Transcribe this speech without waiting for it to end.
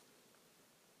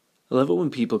I love it when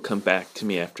people come back to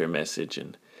me after a message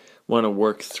and want to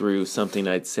work through something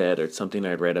I'd said or something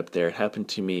I'd read up there. It happened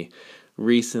to me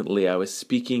recently. I was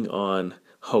speaking on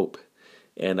hope,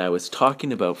 and I was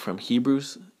talking about from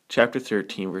Hebrews chapter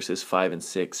 13, verses 5 and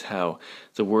 6, how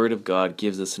the Word of God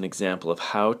gives us an example of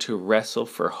how to wrestle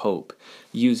for hope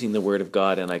using the Word of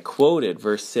God. And I quoted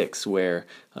verse 6 where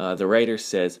the writer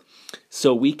says,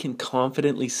 "So we can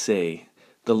confidently say,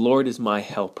 'The Lord is my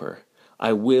helper.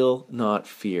 I will not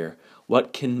fear.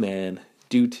 What can man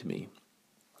do to me?'"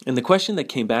 And the question that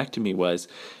came back to me was,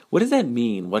 what does that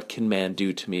mean? What can man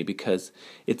do to me? Because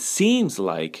it seems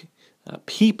like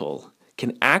people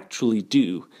can actually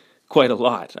do quite a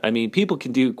lot. I mean, people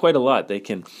can do quite a lot. They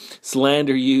can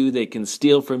slander you, they can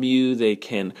steal from you, they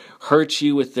can hurt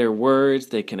you with their words,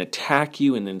 they can attack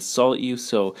you and insult you.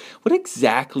 So what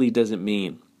exactly does it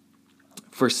mean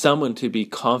for someone to be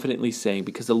confidently saying,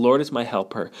 "Because the Lord is my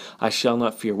helper, I shall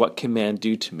not fear. What can man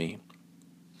do to me?"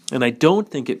 And I don't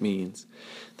think it means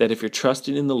that if you're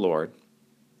trusting in the Lord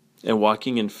and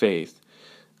walking in faith,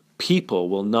 people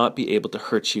will not be able to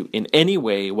hurt you in any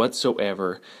way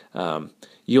whatsoever.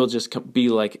 You'll just be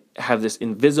like, have this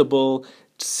invisible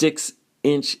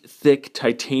 6-inch thick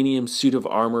titanium suit of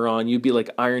armor on. You'd be like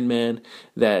Iron Man,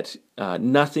 that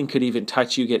nothing could even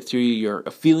touch you, get through you. Your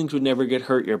feelings would never get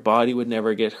hurt. Your body would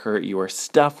never get hurt. Your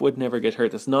stuff would never get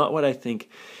hurt. That's not what I think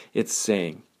it's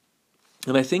saying.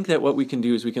 And I think that what we can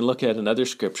do is we can look at another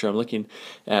scripture. I'm looking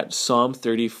at Psalm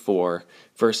 34,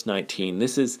 verse 19.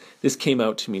 This came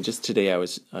out to me just today. I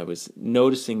was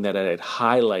noticing that I had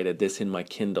highlighted this in my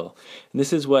Kindle. And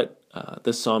this is what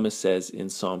the psalmist says in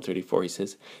Psalm 34. He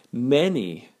says,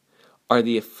 "Many are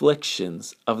the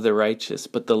afflictions of the righteous,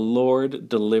 but the Lord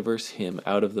delivers him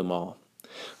out of them all."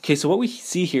 Okay, so what we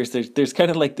see here is there's kind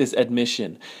of like this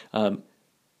admission.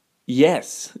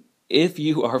 Yes, if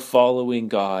you are following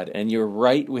God and you're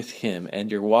right with Him and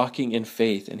you're walking in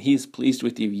faith and He's pleased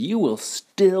with you, you will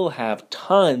still have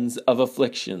tons of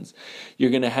afflictions.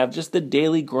 You're going to have just the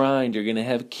daily grind. You're going to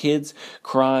have kids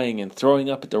crying and throwing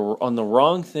up on the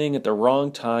wrong thing at the wrong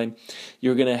time.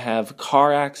 You're going to have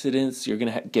car accidents. You're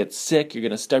going to get sick. You're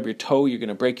going to stub your toe. You're going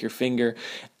to break your finger.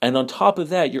 And on top of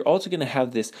that, you're also going to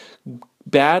have this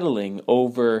battling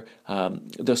over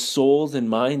the souls and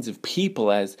minds of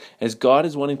people as God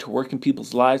is wanting to work in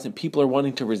people's lives and people are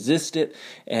wanting to resist it.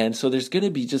 And so there's going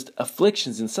to be just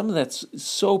afflictions, and some of that's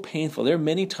so painful. There are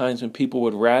many times when people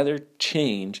would rather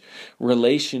change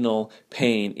relational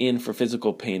pain in for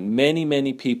physical pain.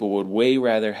 Many people would way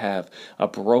rather have a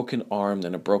broken arm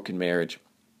than a broken marriage.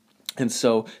 And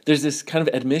so there's this kind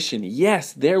of admission,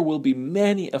 yes, there will be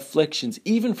many afflictions,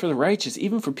 even for the righteous,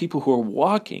 even for people who are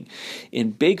walking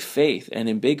in big faith and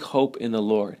in big hope in the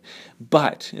Lord.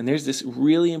 But, and there's this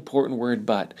really important word,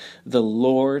 but, the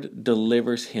Lord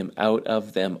delivers him out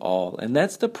of them all. And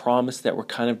that's the promise that we're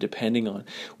kind of depending on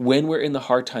when we're in the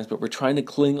hard times, but we're trying to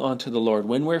cling on to the Lord.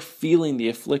 When we're feeling the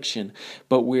affliction,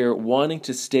 but we're wanting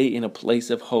to stay in a place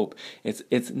of hope.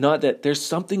 It's not that there's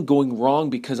something going wrong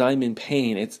because I'm in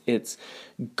pain. It's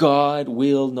God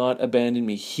will not abandon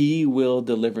me. He will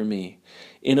deliver me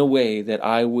in a way that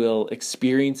I will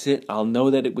experience it. I'll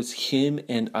know that it was Him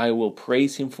and I will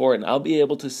praise Him for it. And I'll be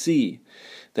able to see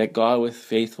that God was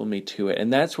faithful me to it.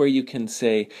 And that's where you can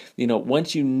say,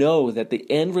 once you know that the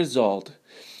end result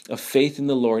of faith in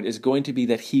the Lord is going to be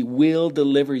that He will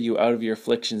deliver you out of your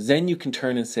afflictions, then you can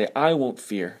turn and say, I won't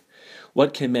fear.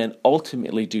 What can man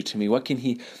ultimately do to me? What can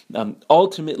he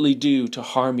ultimately do to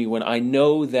harm me when I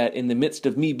know that in the midst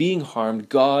of me being harmed,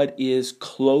 God is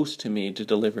close to me to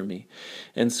deliver me?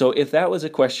 And so if that was a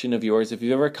question of yours, if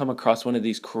you've ever come across one of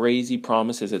these crazy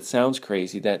promises, it sounds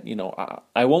crazy that,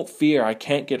 I won't fear, I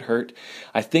can't get hurt.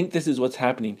 I think this is what's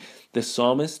happening. The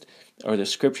psalmist or the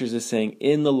scriptures is saying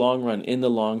in the long run, in the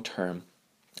long term,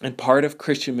 and part of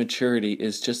Christian maturity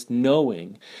is just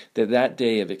knowing that that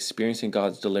day of experiencing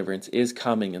God's deliverance is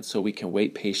coming, and so we can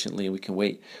wait patiently and we can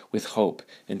wait with hope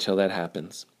until that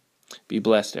happens. Be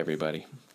blessed, everybody.